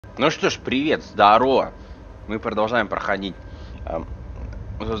Ну что ж, привет, здорово. Мы продолжаем проходить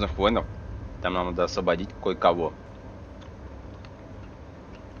Звездных войнов. Там нам надо освободить кое-кого.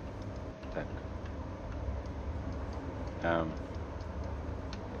 Так.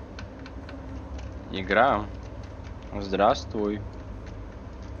 Игра. Здравствуй.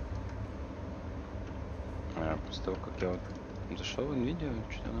 После того, как я вот зашел в видео,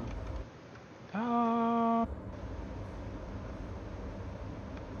 что-то.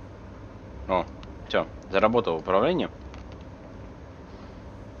 О, все, заработало управление.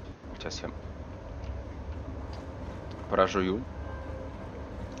 Сейчас я прожую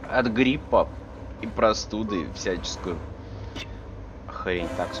от гриппа и простуды всяческую хрень.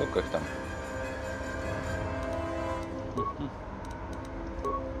 Так, сколько их там?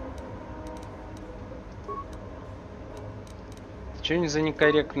 Че не за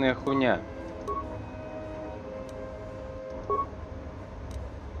некорректная хуйня?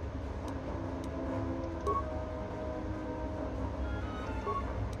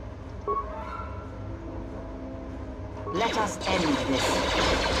 Let us end this.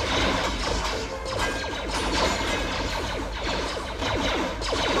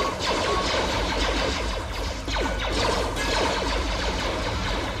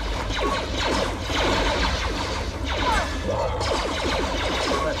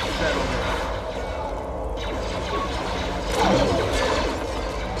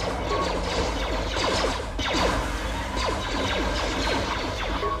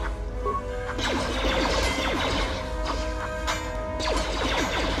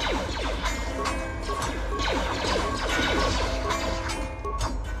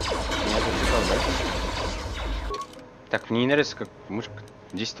 Так, мне не нравится, как мышка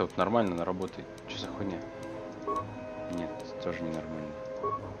здесь-то вот нормально она работает. Что за хуйня? Нет, тоже не нормально.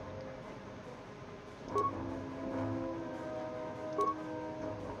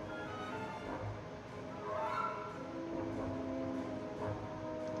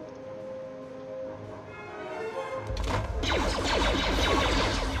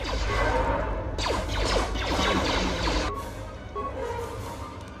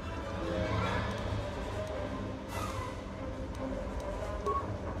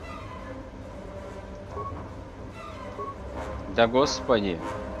 Да господи.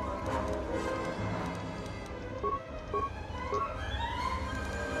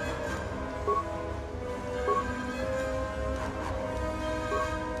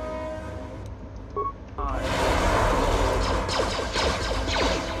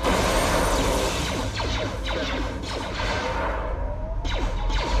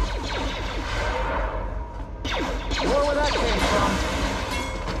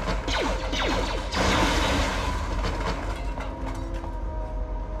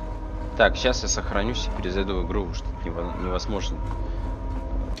 Так, сейчас я сохранюсь и перезайду в игру, что невозможно.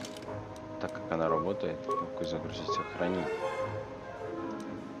 Так как она работает, только загрузить, сохранить.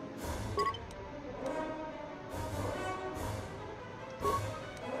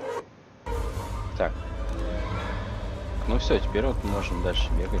 Так. Ну все, теперь вот мы можем дальше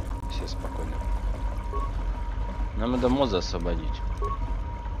бегать, все спокойно. Нам надо моза освободить.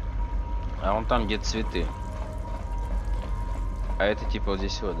 А вон там где цветы. А это типа вот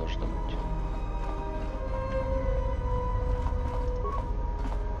здесь вот должно быть.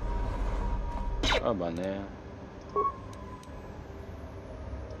 Обане.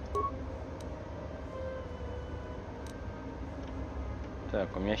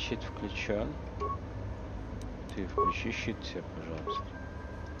 Так, у меня щит включен. Ты включи щит себе, пожалуйста.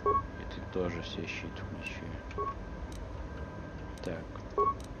 И ты тоже себе щит включи. Так.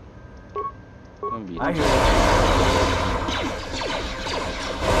 Убить.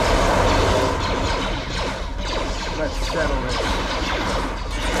 Let's settle it.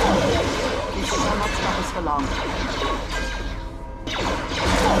 This shall not stop us for long.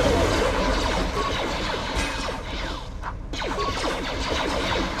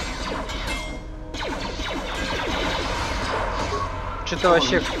 Что-то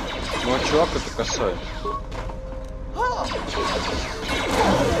вообще, ну чувак это косой.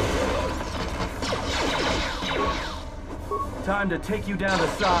 Time to take you down to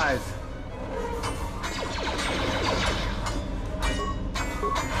size.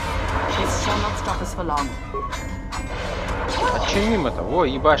 This shall not stop us for long. А че мимо-то? О,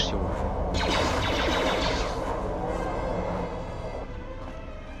 ебашь его.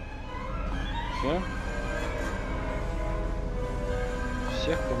 Все?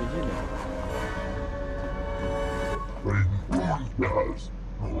 Всех победили?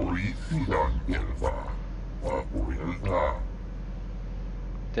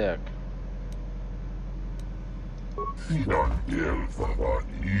 Так.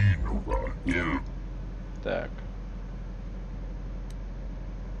 Так.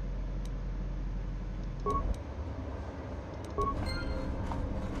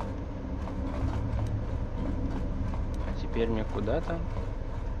 А теперь мне куда-то?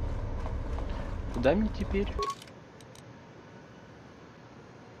 Куда мне теперь?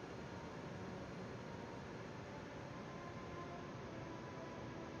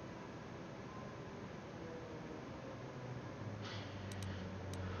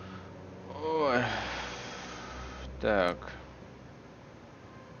 Ой. Так.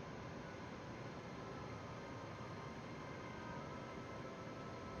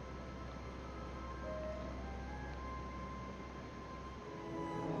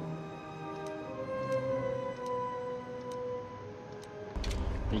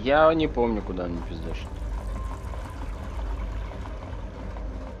 Я не помню, куда мне пиздашь.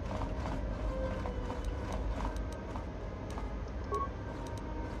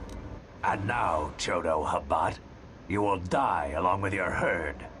 And now, Chodo Habat, you will die along with your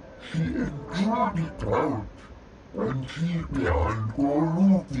herd.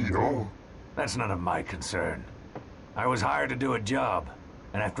 That's none of my concern. I was hired to do a job,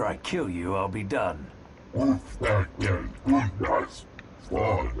 and after I kill you, I'll be done.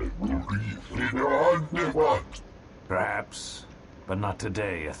 Perhaps, but not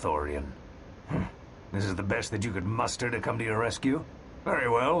today, Ithorian. This is the best that you could muster to come to your rescue? Very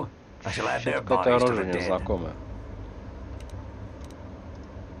well. I shall add their Какое-то bodies to the оружие dead. незнакомое.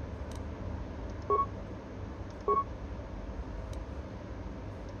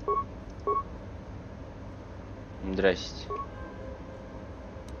 Здрасте.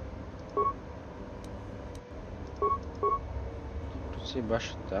 Тут все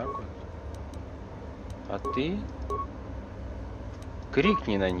башат так вот. А ты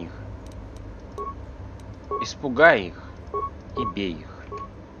крикни на них. Испугай их и бей их.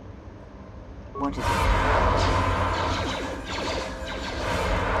 What is it?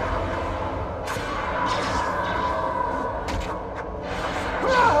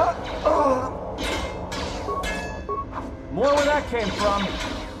 More where that came from.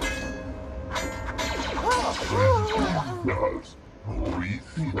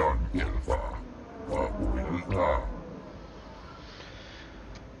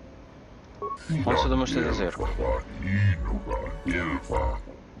 Он все думает, что это зверь.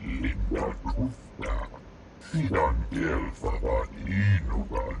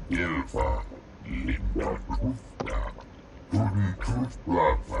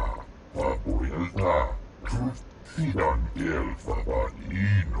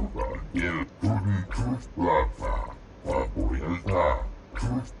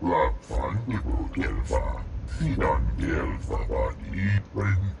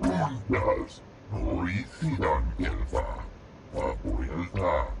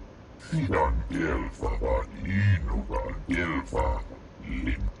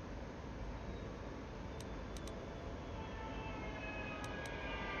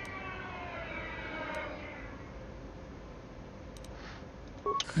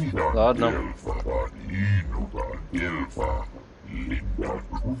 Ладно.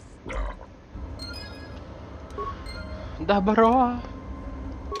 Добро.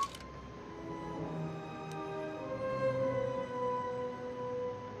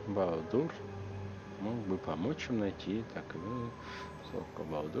 Балдур мог бы помочь им найти, так и вы. Сколько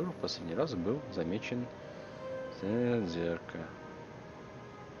Балдур в последний раз был замечен в зеркало.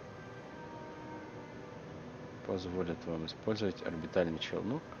 Позволит вам использовать орбитальный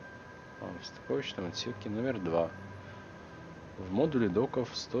челнок в стыковочном отсеке номер 2 в модуле доков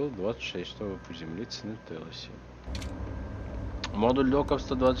 126, чтобы приземлиться на Телосе. Модуль доков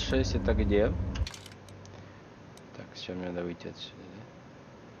 126 это где? Так, сейчас мне надо выйти отсюда.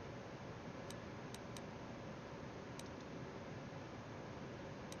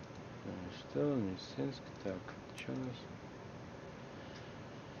 Да? Что, медицинский? Так, что у нас?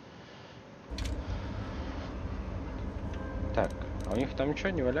 Так, а у них там ничего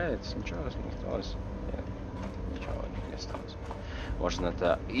не валяется, ничего у нас не осталось. Нет, ничего у них не осталось. Можно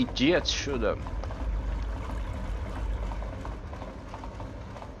это идти отсюда.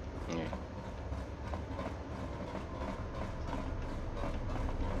 Не.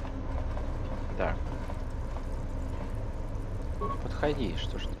 Так. Подходи,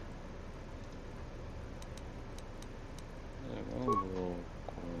 что ж ты.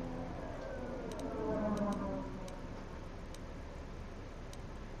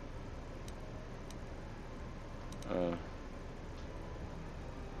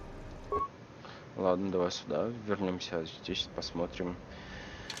 Ладно, давай сюда вернемся, здесь посмотрим.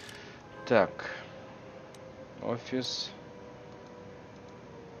 Так, Офис.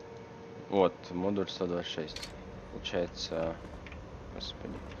 Вот, модуль 126. Получается,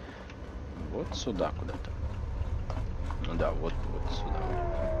 господи, вот сюда куда-то. Ну да, вот сюда.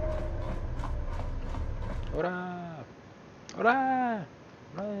 Ура! Ура!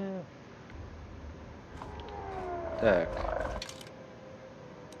 Ура! Так.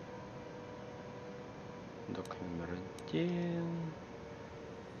 Док номер 1.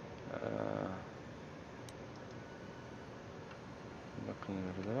 Док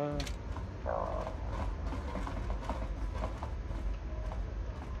номер 2.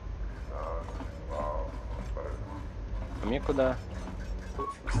 А мне куда?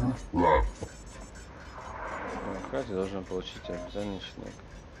 Каждый должен получить обязательный член.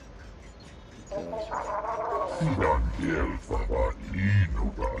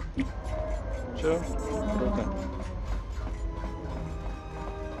 Чё? Круто.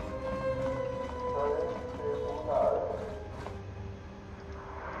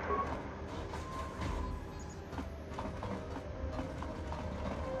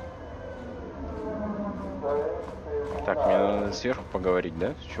 Так, мне надо сверху поговорить,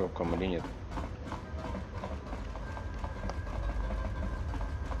 да, с чуваком или нет?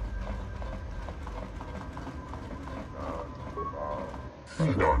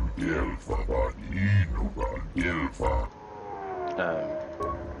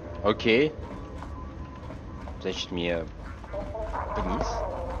 Окей. Значит, мне вниз.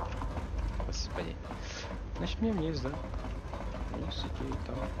 Господи. Значит, мне вниз, да? Вниз иди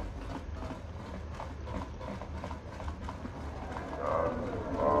там.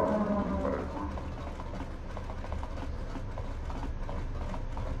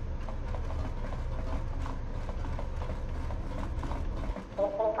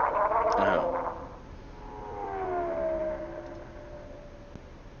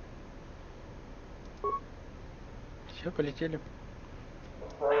 Все, полетели.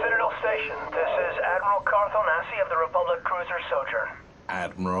 Citadel Station, this is Admiral Carth Onasi of the Republic Cruiser Sojourn.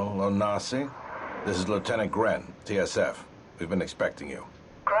 Admiral Onasi? This is Lieutenant Gren, TSF. We've been expecting you.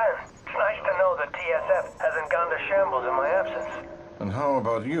 Gren, it's nice to know that TSF hasn't gone to shambles in my absence. And how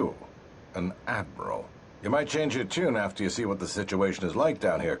about you? An Admiral. You might change your tune after you see what the situation is like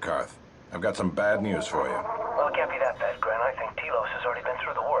down here, Carth. I've got some bad news for you. Well, it can't be that bad, Gren. I think Telos has already been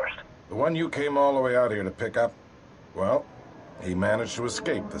through the worst. The one you came all the way out here to pick up? Well, he managed to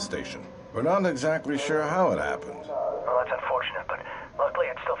escape the station. We're not exactly sure how it happened. Well, that's unfortunate, but luckily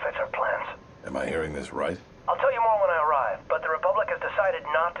it still fits our plans. Am I hearing this right? I'll tell you more when I arrive, but the Republic has decided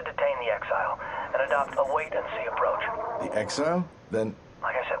not to detain the exile and adopt a wait-and-see approach. The exile? Then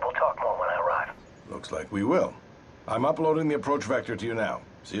Like I said, we'll talk more when I arrive. looks like we will. I'm uploading the approach vector to you now.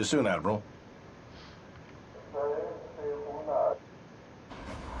 See you soon, Admiral.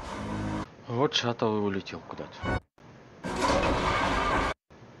 Вот шаттл и улетел куда-то.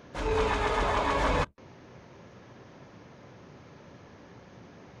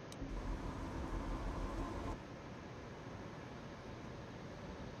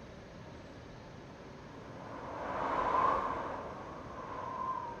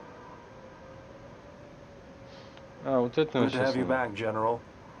 А, вот это Good to have you сейчас. back, General.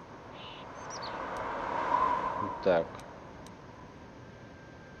 Так.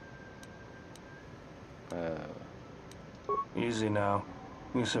 Easy now.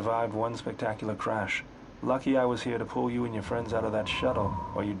 You survived one spectacular crash. Lucky I was here to pull you and your friends out of that shuttle,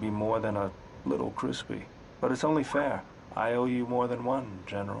 or you'd be more than a little crispy. But it's only fair. I owe you more than one,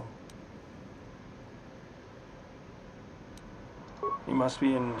 General. You must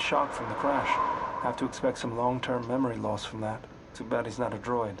be in shock from the crash. Have to expect some long-term memory loss from that. Too bad he's not a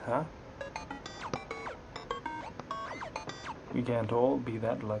droid, huh? We can't all be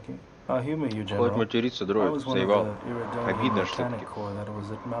that lucky. I'll humor you, Хоть General. материться, I дроид, was one of заебал. the Iridonian Обидно, что mechanic таки. corps that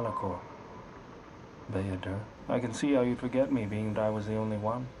was at Malachor. Vader. I can see how you'd forget me, being that I was the only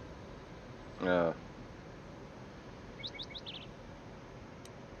one.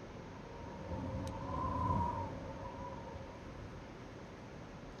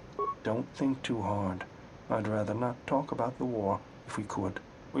 Don't think too hard. I'd rather not talk about the war, if we could.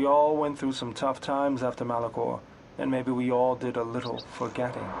 We all went through some tough times after Malachor, and maybe we all did a little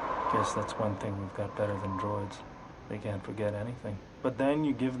forgetting. Guess that's one thing we've got better than droids. They can't forget anything. But then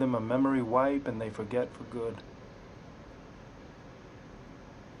you give them a memory wipe and they forget for good.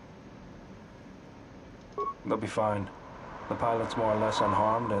 They'll be fine. The pilot's more or less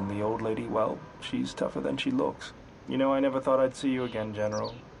unharmed, and the old lady, well, she's tougher than she looks. You know, I never thought I'd see you again,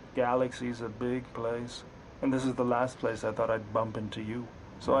 General. Galaxy's a big place, and this is the last place I thought I'd bump into you.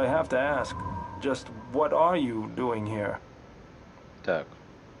 So I have to ask, just what are you doing here? Так.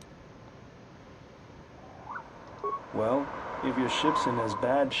 Well, if your ship's in as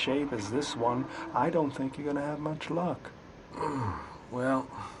bad shape as this one, I don't think you're gonna have much luck. Well,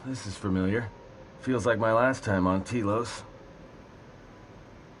 this is familiar. Feels like my last time on Telos.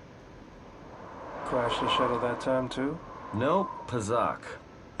 Crashed the shuttle that time, too? Nope, Pazak.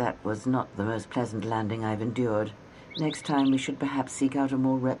 That was not the most pleasant landing I've endured. Next time we should perhaps seek out a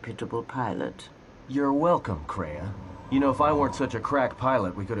more reputable pilot. You're welcome, Kreia. You know, if I weren't such a crack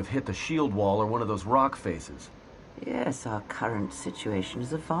pilot, we could have hit the shield wall or one of those rock faces. Yes, our current situation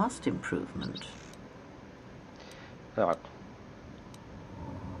is a vast improvement. Так.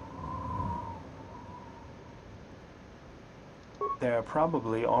 They're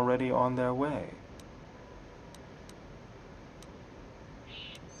probably already on their way.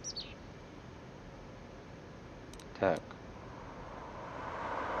 Так.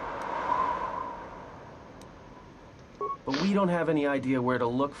 But we don't have any idea where to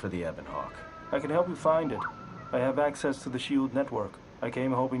look for the Ebonhawk. I can help you find it. I have access to the shield network. I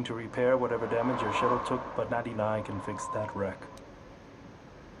came hoping to repair whatever damage your shuttle took, but not even I can fix that wreck.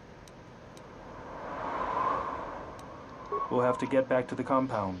 We'll have to get back to the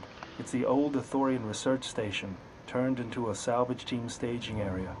compound. It's the old Athorian research station, turned into a salvage team staging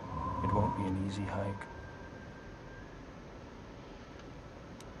area. It won't be an easy hike.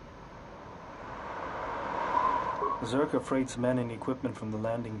 Zerka freights men and equipment from the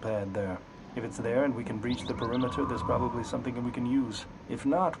landing pad there. If it's there and we can breach the perimeter, there's probably something we can use. If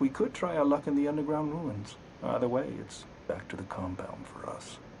not, we could try our luck in the underground ruins. Either way, it's back to the compound for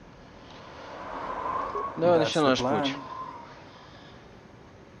us. Давай That's начнем the наш plan. путь.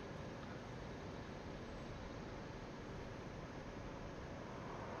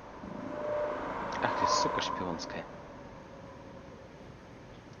 Ах ты, сука шпионская.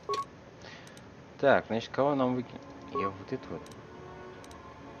 Так, значит, кого нам выкинуть? Я вот это вот.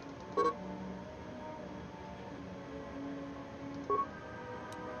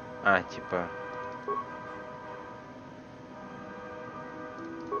 А, типа...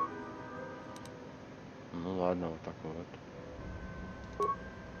 Ну ладно, вот так вот.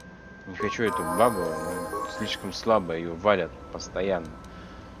 Не хочу эту бабу, она слишком слабая, ее валят постоянно.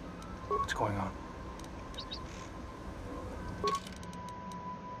 What's going on?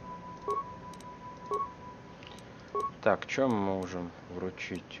 Так, что мы можем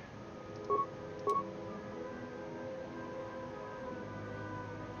вручить?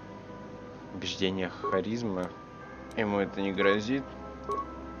 Убеждение харизмы. Ему это не грозит.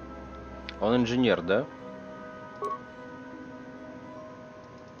 Он инженер, да?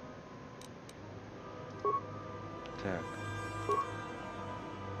 Так.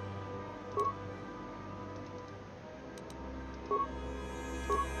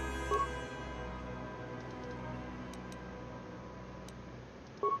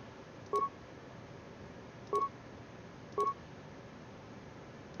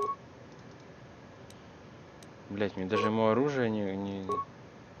 Блять, мне даже ему оружия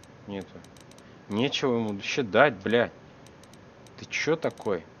нету. Нечего ему еще дать, блядь. Ты чё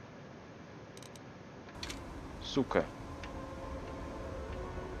такой? Сука.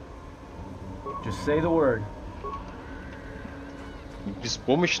 Just say the word.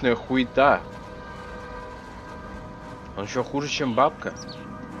 Беспомощная хуета. Он еще хуже, чем бабка.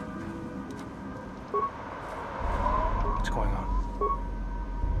 What's going on?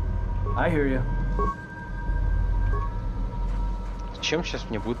 I hear you. Чем сейчас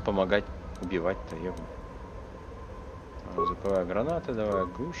мне будут помогать убивать-то, ёбаный? Запывая гранаты, давай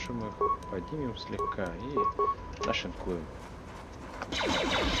оглушим их, поднимем слегка и нашинкуем.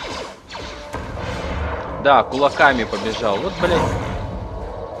 Да, кулаками побежал. Вот, блядь.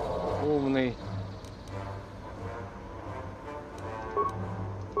 Умный.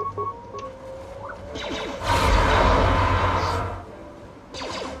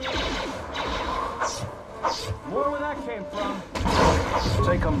 More where that came from.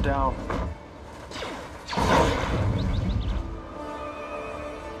 Take him down.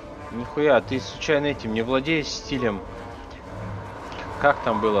 Нихуя, ты случайно этим не владеешь стилем? Как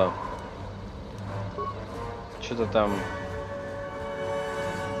там было? Что-то там...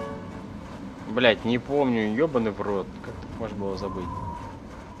 Блять, не помню, ёбаный в рот. Как так можно было забыть?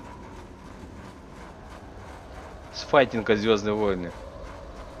 С файтинга Звездные войны.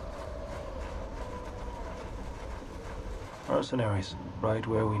 Mercenaries, right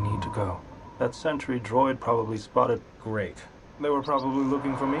where we need to go. That sentry droid probably spotted. Great. They were probably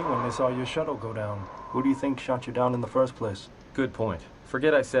looking for me when they saw your shuttle go down. Who do you think shot you down in the first place? Good point.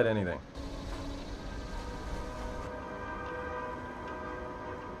 Forget I said anything.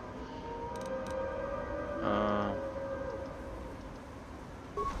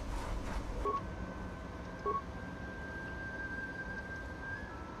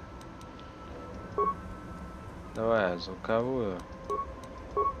 Давай звуковую.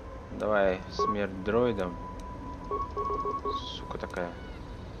 Давай смерть дроидам. Сука такая.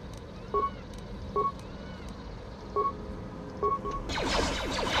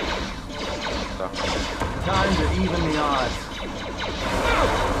 Так. Time to even the odds.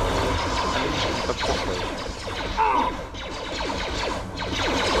 Так похуй.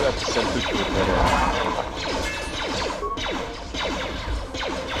 Куда ты сандуки вытворяешь?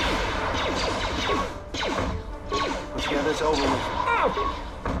 Let's get this over with.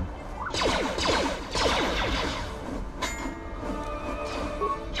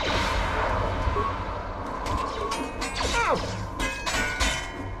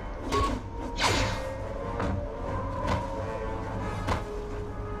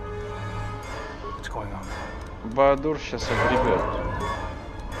 What's going on? Баадур сейчас огребет.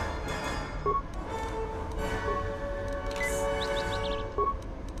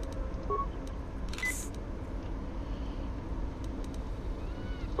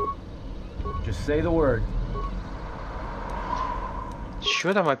 Just say the word.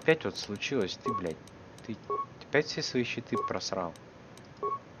 Чё там опять вот случилось? Ты, блядь, ты опять все свои щиты просрал.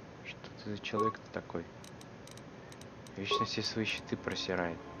 Что ты за человек-то такой? Вечно все свои щиты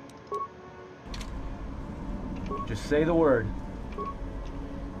просирает. Just say the word.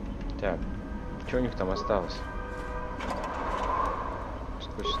 Так, что у них там осталось?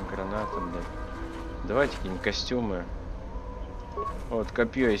 Скотчная граната, блядь. Давайте какие-нибудь костюмы. Вот,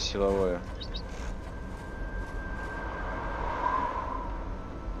 копье есть силовое.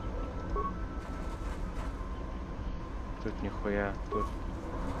 Тут нихуя,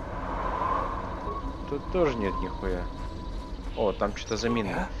 тут тоже нет нихуя. О, там что-то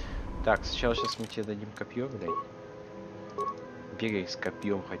заминано. Так, сначала сейчас мы тебе дадим копье, блядь. Бегай с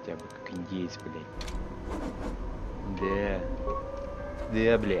копьем хотя бы, как индеец, блядь.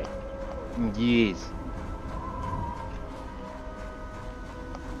 Да, блядь. Индеец.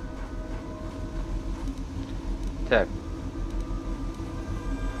 Так.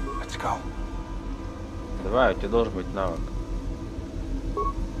 Let's go. Давай, у тебя должен быть навык.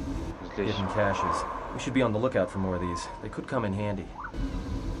 Здесь. Hidden caches. We should be on the lookout for more of these. They could come in handy.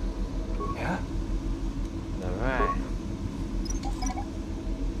 Yeah? Давай.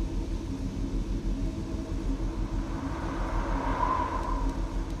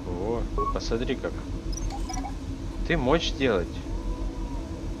 О, посмотри как. Ты можешь делать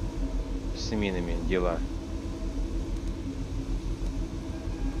с минами дела.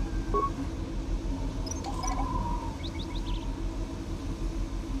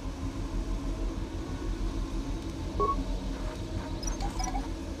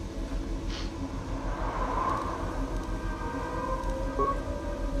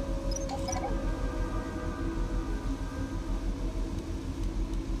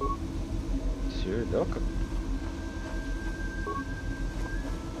 Все, да, как?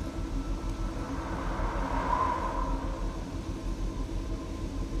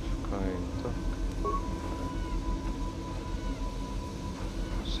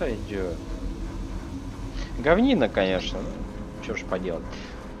 Сойдет. Говнина, конечно. Что ж поделать.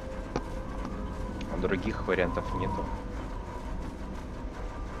 А других вариантов нету.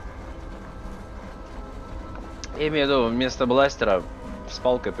 Я имею в виду, вместо бластера с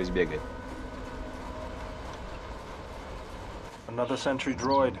палкой пусть бегает. Another sentry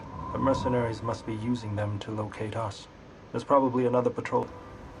droid. The mercenaries must be using them to locate us. There's probably another patrol.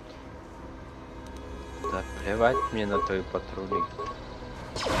 Да плевать мне на твои патрули.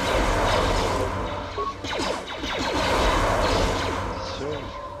 Все.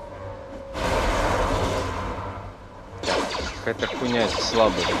 Какая-то хуйня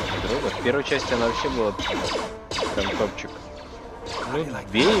слабая дорога. В первой части она вообще была прям топчик. Ну,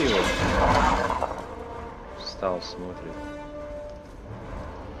 бей его. Встал, смотрит.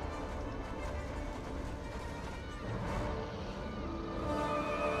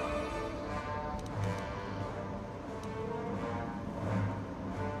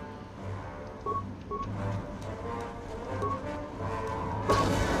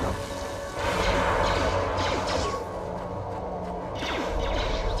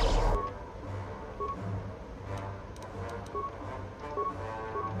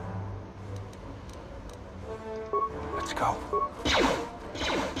 Let's go.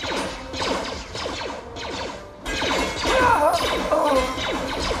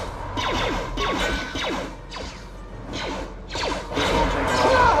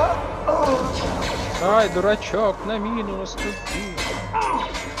 Ай, дурачок, на мину наступил.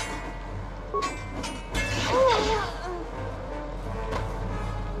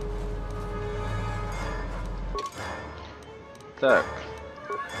 Так.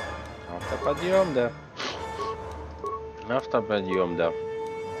 Автоподъем, да. Автоподъем, да.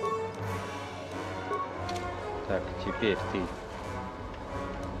 Так, теперь ты.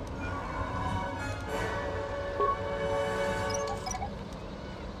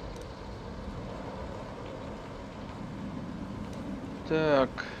 Так.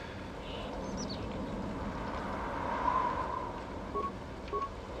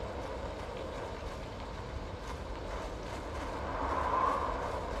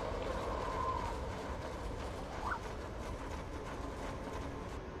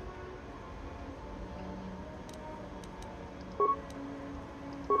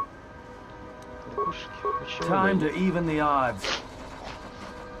 Time to even the odds.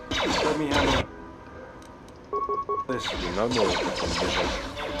 Let me handle this. Не надо было так бежать.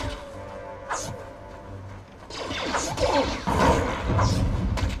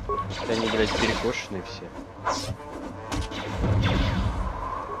 Они, блядь, перекошенные все.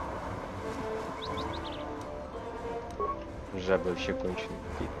 Жабы вообще конченые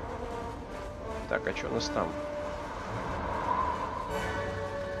какие-то. Так, а что у нас там?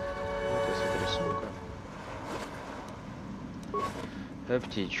 Вот это рисунка.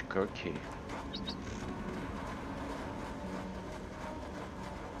 Птичка, окей.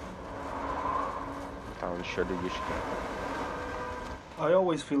 Там еще людишки. I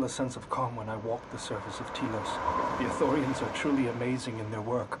always feel a sense of calm when I walk the surface of Telos. The Athorians are truly amazing in their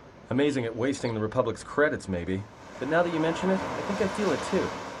work. Amazing at wasting the Republic's credits, maybe. But now that you mention it, I think I feel it too.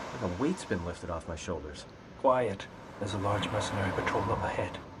 Like a weight's been lifted off my shoulders. Quiet. There's a large mercenary patrol up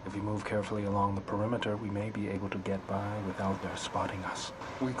ahead. If we move carefully along the perimeter, we may be able to get by without their spotting us.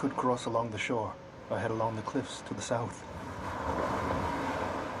 We could cross along the shore, or head along the cliffs to the south.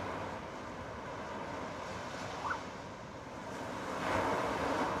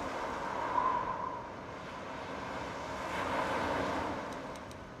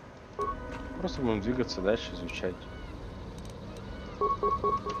 Просто будем двигаться дальше, изучать.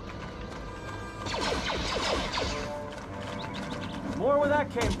 More where that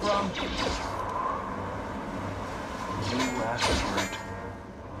came from. You asked for it.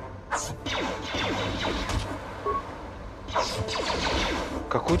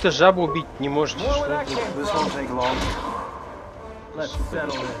 Какую-то жабу убить не можете. More where Что that это? came This from. won't take long. Let's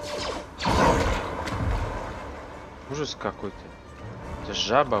settle this. Ужас какой-то. Это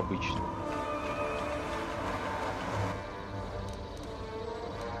жаба обычная.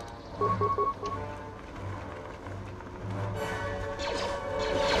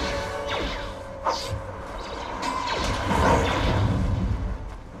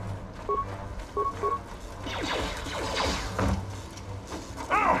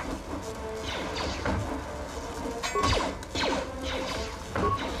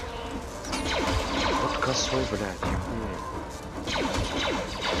 Вот косой, блядь.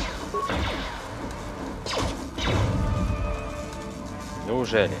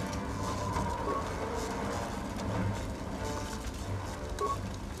 Неужели?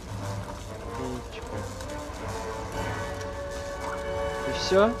 И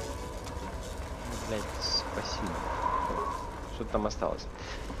все? Блять, спасибо. Что там осталось?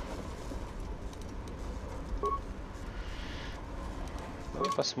 Ну,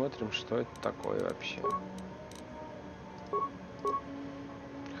 посмотрим, что это такое вообще.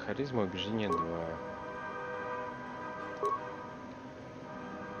 Харизма, убеждение 2.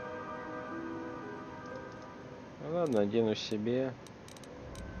 Ну ладно, одену себе.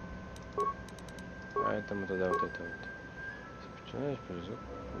 А этому тогда вот это вот. Сопротивляюсь, призыв.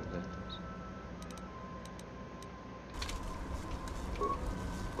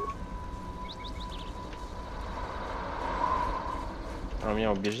 А у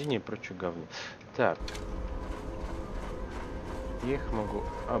меня убеждение и прочее говно. Так. Я их могу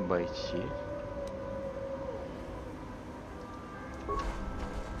обойти.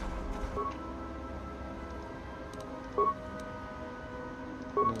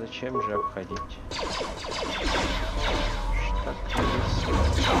 Ну зачем же обходить? Что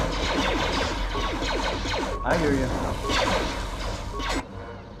I hear you.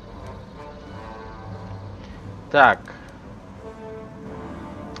 так.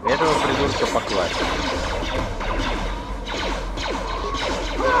 Этого придурка покласть.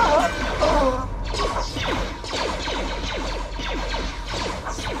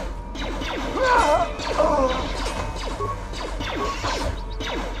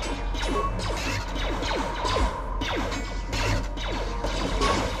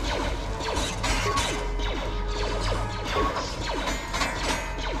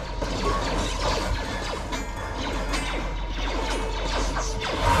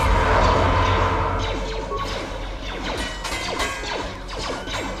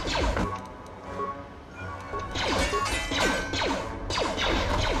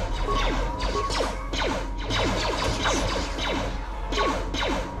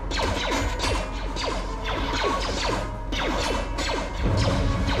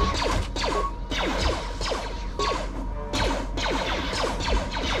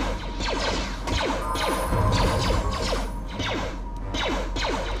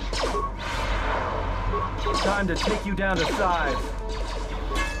 time to take you down to size.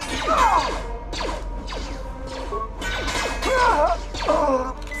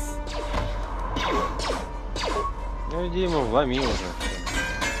 Ну иди ему вломи уже.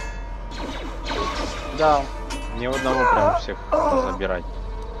 Да, мне в одного прям всех забирать.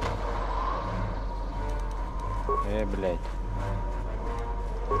 Блядь.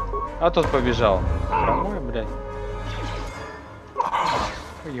 А тот побежал. Прямой, блядь.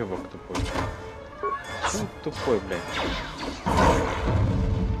 Ёбок тупой. Чего тупой, блядь?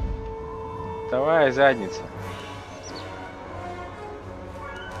 Давай, задница.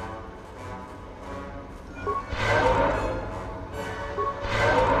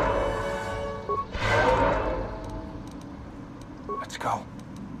 Let's go.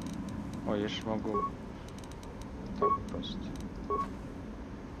 Ой, я ж могу. Так просто.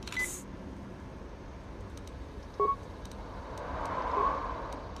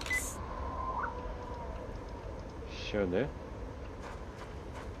 Все, да?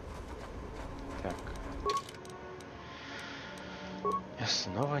 Так. И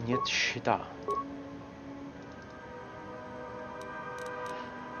снова нет щита.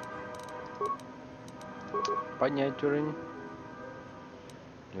 Поднять уровень.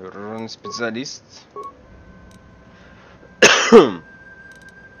 Уровень специалист.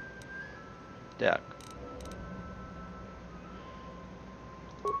 Так.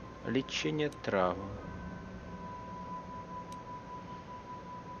 Лечение травм.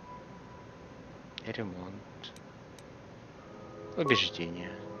 Ремонт.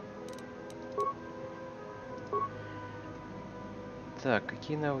 Убеждение. Так,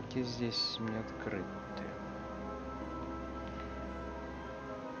 какие навыки здесь у меня открыты?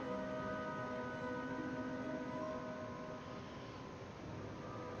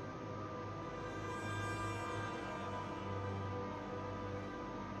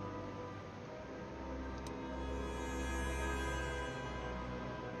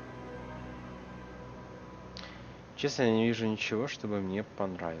 Честно, я не вижу ничего, чтобы мне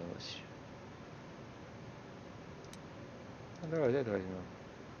понравилось. Давай, это возьмем.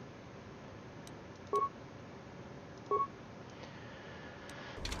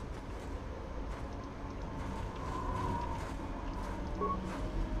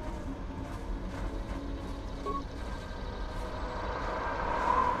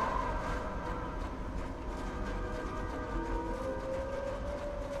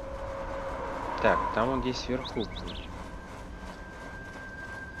 Так, там он есть сверху.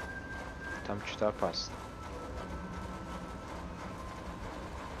 Там что-то опасно.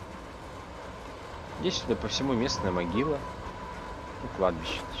 Здесь сюда по всему местная могила. Ну,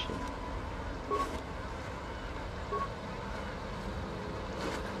 кладбище, точнее.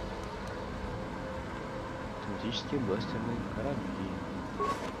 Автоматические бластерные корабли.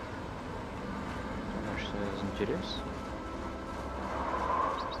 Думаю, что из интереса.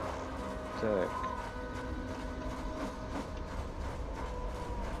 Так.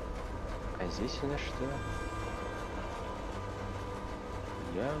 А здесь у нас что?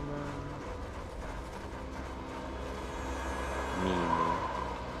 Яма. Мины.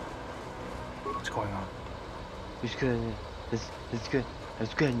 What's going on? What's going on?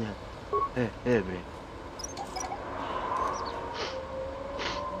 What's going on? Блин.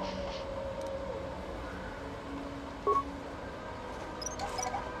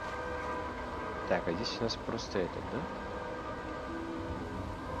 Так, а здесь у нас просто этот, да?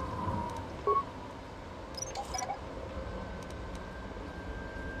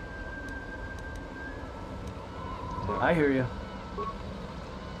 I hear you.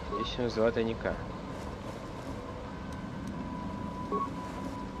 Здесь у нас два тайника.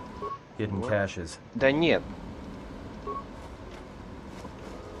 Hidden caches. Да нет.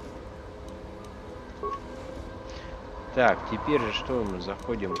 Так, теперь же что мы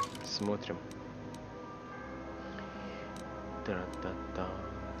заходим, смотрим. Тра-та-та.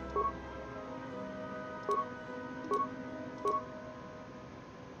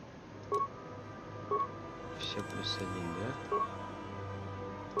 Все плюс один, да?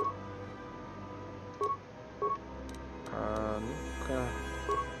 А ну-ка.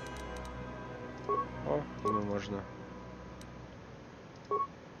 О, ему можно.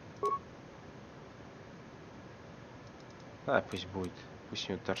 А, пусть будет. Пусть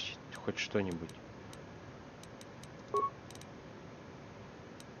у него торчит хоть что-нибудь.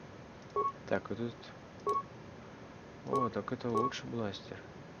 Так, вот тут... О, так это лучше бластер.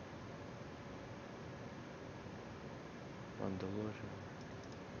 Он доложен.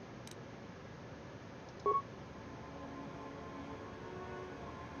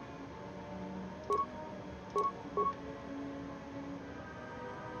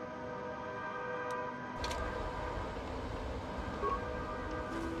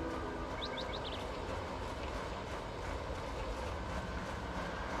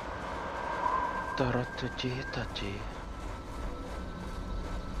 Таратати-тати.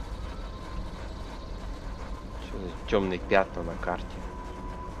 Темные пятна на карте.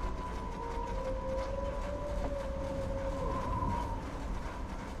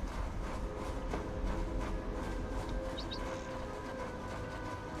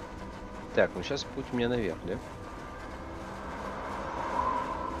 Так, ну сейчас путь мне наверх, да?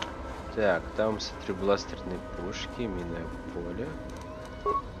 Так, там, смотрю, бластерные пушки, минное поле.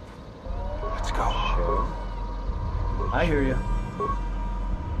 Let's go. Включаем. I hear you.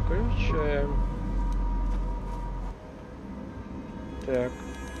 Включаем. Так.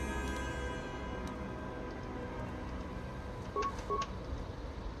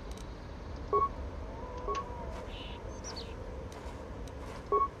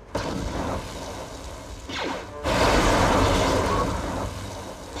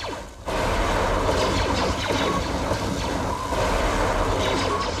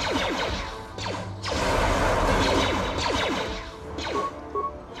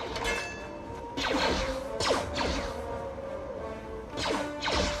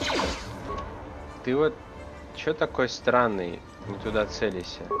 Ты вот чё такой странный? Не туда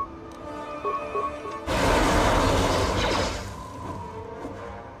целися.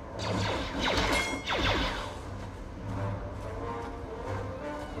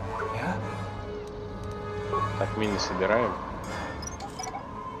 Yeah? Так, мины собираем.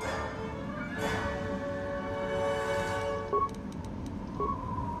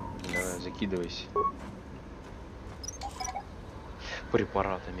 Давай, закидывайся.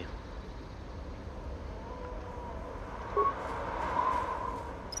 Препаратами.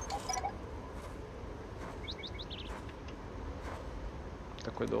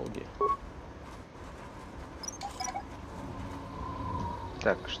 Такой долгий.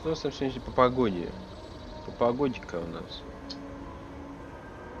 Так, что у нас там сегодня по погоде? По погоде-ка у нас.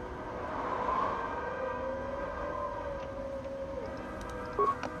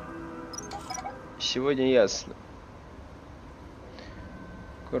 Сегодня ясно.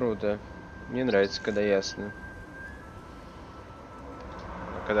 Круто. Мне нравится, когда ясно.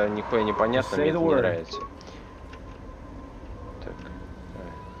 А когда нихуя непонятно, мне это не нравится. Так.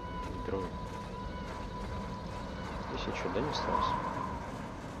 Дрон. Здесь ничего, да, не осталось?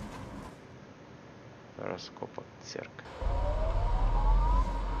 Раскопок церковь.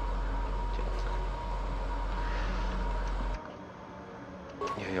 Так.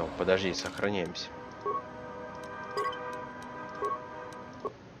 Йо-йо, подожди, сохраняемся.